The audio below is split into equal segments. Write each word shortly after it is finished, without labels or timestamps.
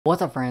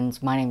What's up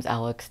friends, my name's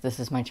Alex, this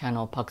is my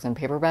channel Pucks and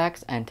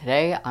Paperbacks, and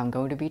today I'm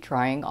going to be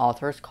trying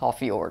authors'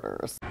 coffee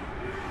orders.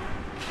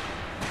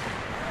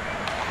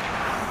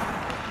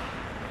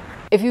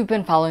 If you've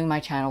been following my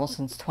channel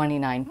since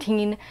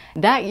 2019,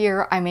 that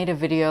year I made a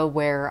video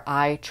where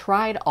I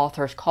tried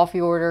authors'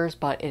 coffee orders,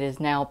 but it has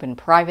now been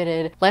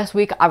privated. Last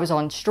week I was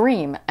on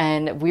stream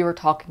and we were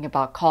talking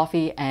about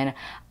coffee and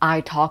I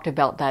talked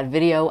about that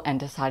video and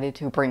decided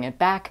to bring it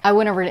back. I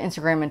went over to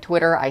Instagram and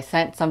Twitter, I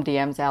sent some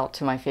DMs out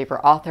to my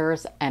favorite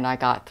authors and I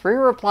got 3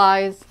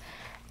 replies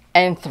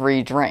and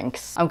 3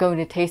 drinks. I'm going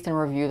to taste and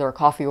review their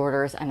coffee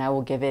orders and I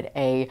will give it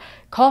a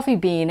coffee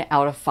bean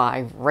out of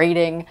 5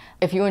 rating.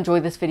 If you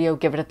enjoyed this video,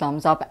 give it a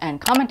thumbs up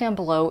and comment down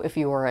below if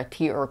you are a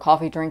tea or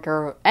coffee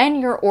drinker and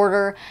your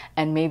order,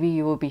 and maybe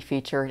you will be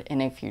featured in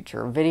a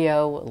future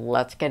video.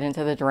 Let's get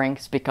into the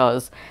drinks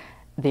because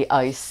the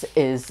ice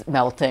is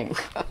melting.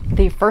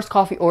 The first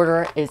coffee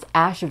order is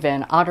Ash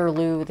Van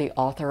Otterloo, the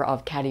author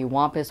of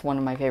Cattywampus, one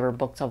of my favorite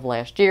books of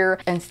last year.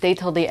 And stay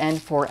till the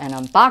end for an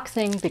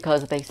unboxing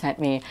because they sent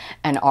me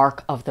an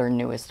arc of their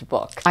newest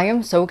book. I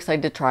am so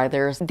excited to try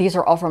theirs. These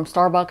are all from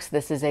Starbucks.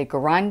 This is a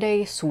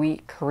grande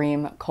sweet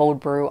cream cold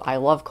brew. I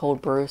love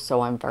cold brew,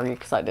 so I'm very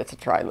excited to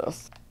try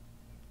this.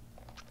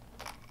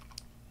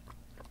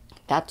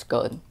 That's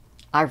good.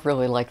 I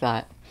really like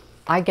that.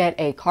 I get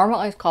a caramel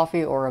iced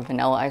coffee or a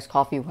vanilla iced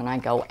coffee when I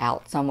go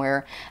out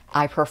somewhere.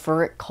 I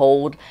prefer it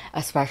cold,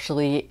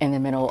 especially in the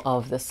middle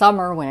of the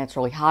summer when it's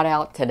really hot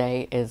out.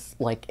 Today is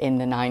like in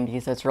the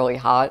 90s, it's really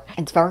hot.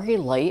 It's very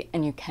light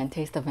and you can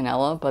taste the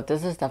vanilla, but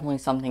this is definitely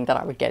something that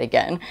I would get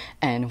again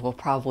and will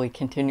probably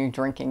continue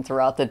drinking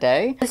throughout the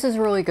day. This is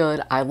really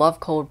good. I love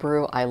cold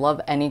brew. I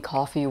love any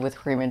coffee with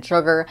cream and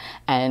sugar,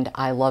 and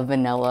I love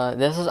vanilla.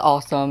 This is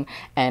awesome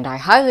and I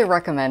highly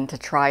recommend to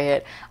try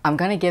it. I'm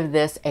gonna give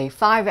this a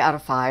 5 out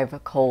of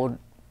 5 cold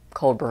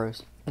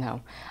brews. No.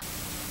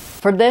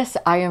 For this,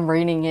 I am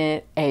rating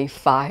it a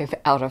 5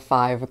 out of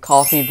 5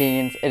 coffee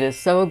beans. It is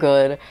so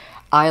good.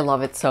 I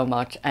love it so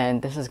much,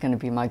 and this is going to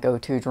be my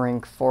go-to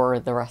drink for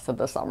the rest of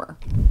the summer.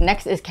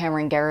 Next is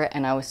Camryn Garrett,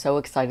 and I was so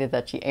excited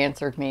that she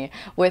answered me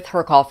with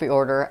her coffee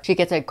order. She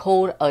gets a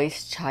cold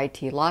iced chai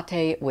tea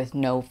latte with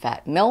no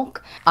fat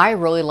milk. I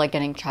really like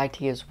getting chai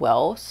tea as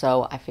well,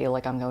 so I feel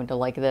like I'm going to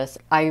like this.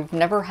 I've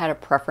never had a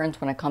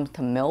preference when it comes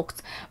to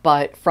milks,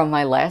 but from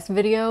my last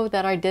video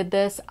that I did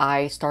this,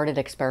 I started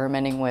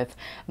experimenting with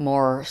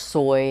more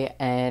soy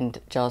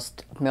and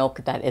just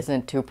milk that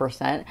isn't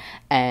 2%,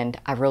 and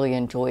I really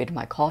enjoyed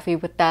my coffee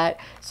with that,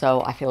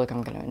 so I feel like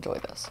I'm going to enjoy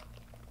this.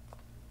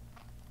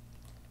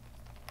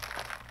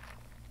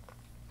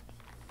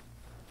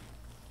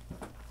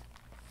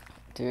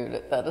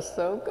 Dude, that is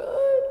so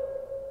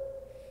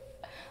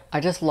good. I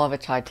just love a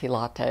chai tea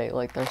latte,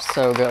 like they're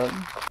so good.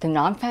 The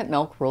non-fat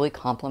milk really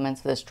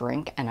complements this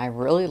drink and I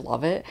really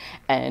love it,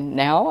 and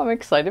now I'm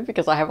excited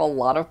because I have a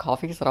lot of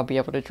coffees that I'll be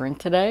able to drink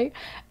today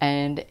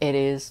and it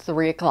is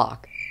 3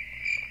 o'clock.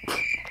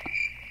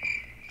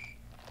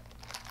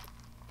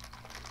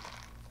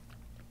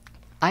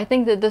 I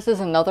think that this is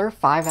another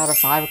 5 out of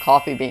 5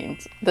 coffee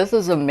beans. This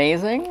is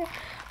amazing.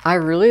 I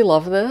really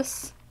love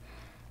this.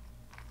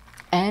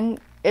 And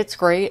it's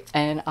great,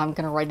 and I'm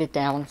gonna write it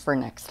down for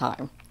next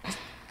time.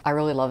 I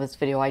really love this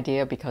video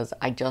idea because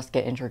I just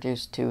get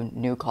introduced to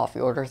new coffee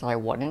orders that I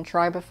wouldn't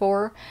try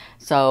before.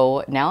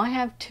 So now I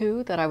have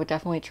 2 that I would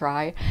definitely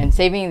try. And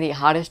saving the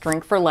hottest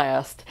drink for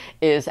last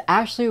is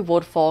Ashley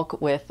Woodfolk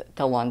with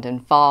the London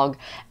Fog.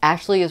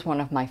 Ashley is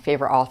one of my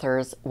favorite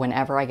authors.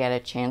 Whenever I get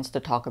a chance to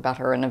talk about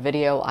her in a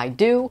video, I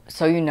do.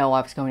 So you know I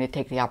was going to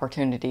take the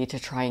opportunity to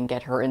try and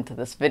get her into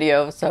this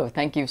video. So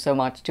thank you so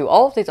much to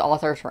all of these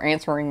authors for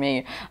answering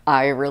me.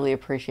 I really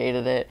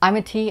appreciated it. I'm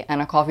a tea and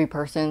a coffee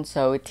person,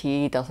 so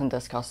tea doesn't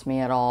disgust me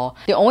at all.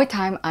 The only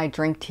time I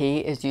drink tea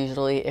is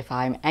usually if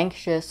I'm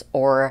anxious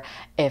or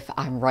if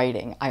I'm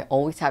writing. I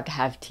always have to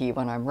have tea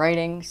when I'm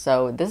writing,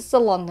 so this is a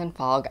London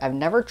Fog. I've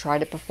never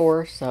tried it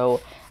before,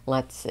 so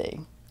let's see.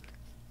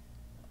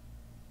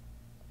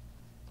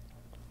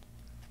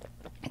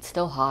 It's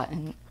still hot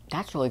and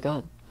that's really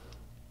good.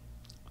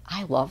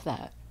 I love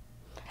that.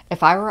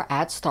 If I were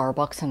at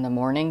Starbucks in the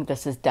morning,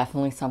 this is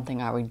definitely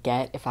something I would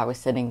get. If I was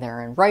sitting there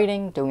and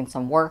writing, doing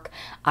some work,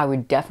 I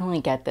would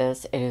definitely get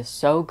this. It is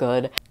so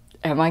good.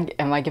 Am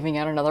I giving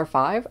out another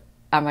 5?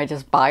 Am I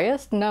just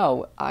biased?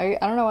 No, I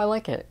don't know, I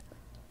like it.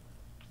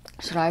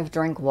 Should I have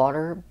drank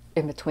water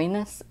in between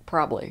this?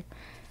 Probably.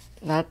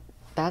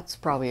 That's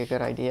probably a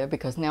good idea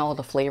because now all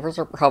the flavors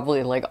are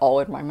probably like all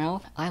in my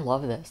mouth. I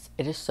love this.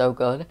 It is so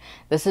good.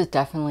 This is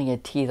definitely a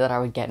tea that I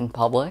would get in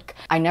public.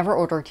 I never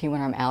order tea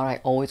when I'm out.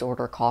 I always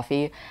order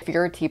coffee. If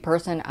you're a tea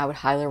person, I would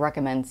highly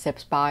recommend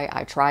Sips By.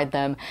 I tried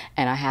them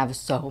and I have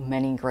so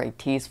many great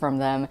teas from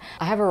them.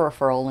 I have a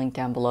referral link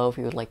down below if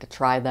you would like to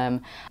try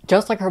them.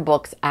 Just like her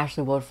books,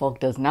 Ashley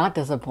Woodfolk does not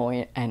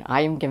disappoint, and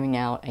I am giving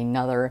out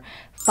another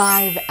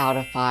 5 out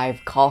of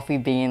 5 coffee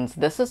beans.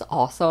 This is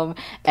awesome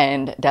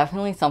and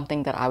definitely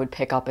something that I would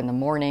pick up in the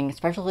morning,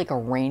 especially like a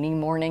rainy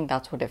morning.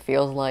 That's what it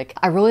feels like.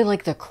 I really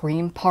like the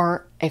cream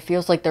part It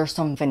feels like there's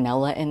some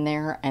vanilla in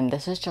there, and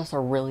this is just a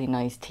really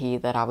nice tea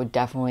that I would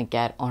definitely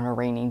get on a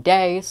rainy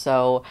day,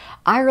 so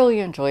I really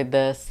enjoyed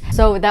this.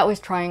 So that was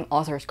trying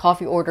authors'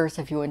 coffee orders.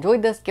 If you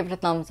enjoyed this, give it a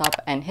thumbs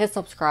up and hit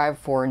subscribe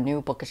for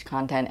new bookish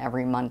content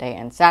every Monday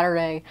and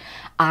Saturday.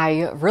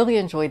 I really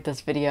enjoyed this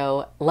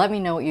video. Let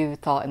me know what you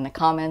thought in the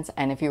comments,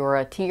 and if you are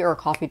a tea or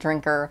coffee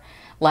drinker,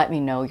 let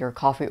me know your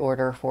coffee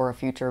order for a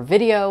future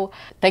video.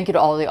 Thank you to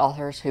all the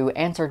authors who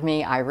answered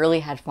me. I really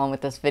had fun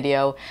with this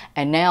video,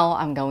 and now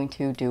I'm going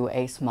to do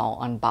a small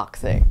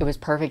unboxing. It was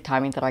perfect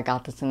timing that I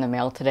got this in the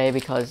mail today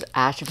because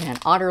Ash Van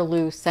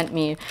Otterloo sent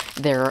me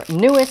their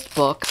newest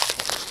book.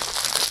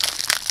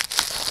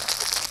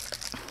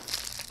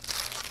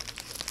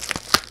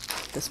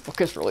 This book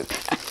is really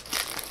bad.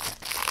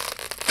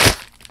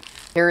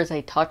 Here is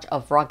A Tuck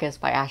of Ruckus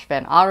by Ash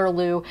Van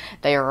Otterloo.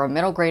 They are a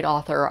middle grade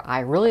author. I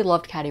really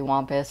loved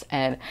Cattywampus,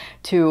 and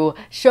to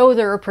show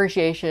their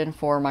appreciation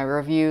for my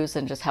reviews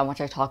and just how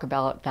much I talk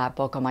about that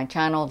book on my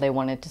channel, they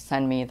wanted to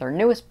send me their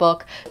newest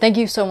book. Thank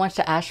you so much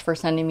to Ash for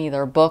sending me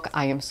their book.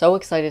 I am so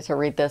excited to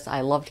read this.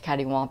 I loved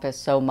Cattywampus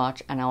so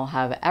much, and I'll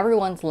have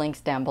everyone's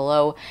links down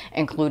below,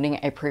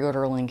 including a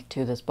pre-order link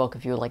to this book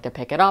if you would like to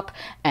pick it up,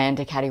 and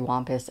to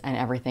Cattywampus and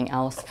everything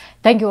else.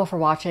 Thank you all for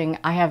watching.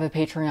 I have a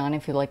Patreon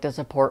if you'd like to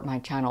support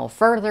my channel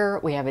further.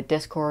 We have a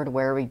Discord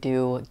where we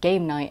do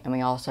game night, and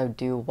we also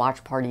do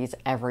watch parties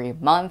every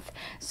month,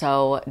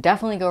 so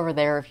definitely go over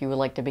there if you would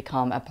like to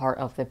become a part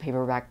of the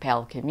Paperback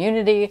Pal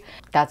community.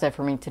 That's it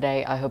for me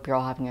today. I hope you're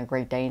all having a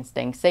great day and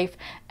staying safe,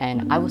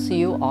 and I will see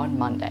you on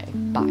Monday.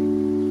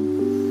 Bye.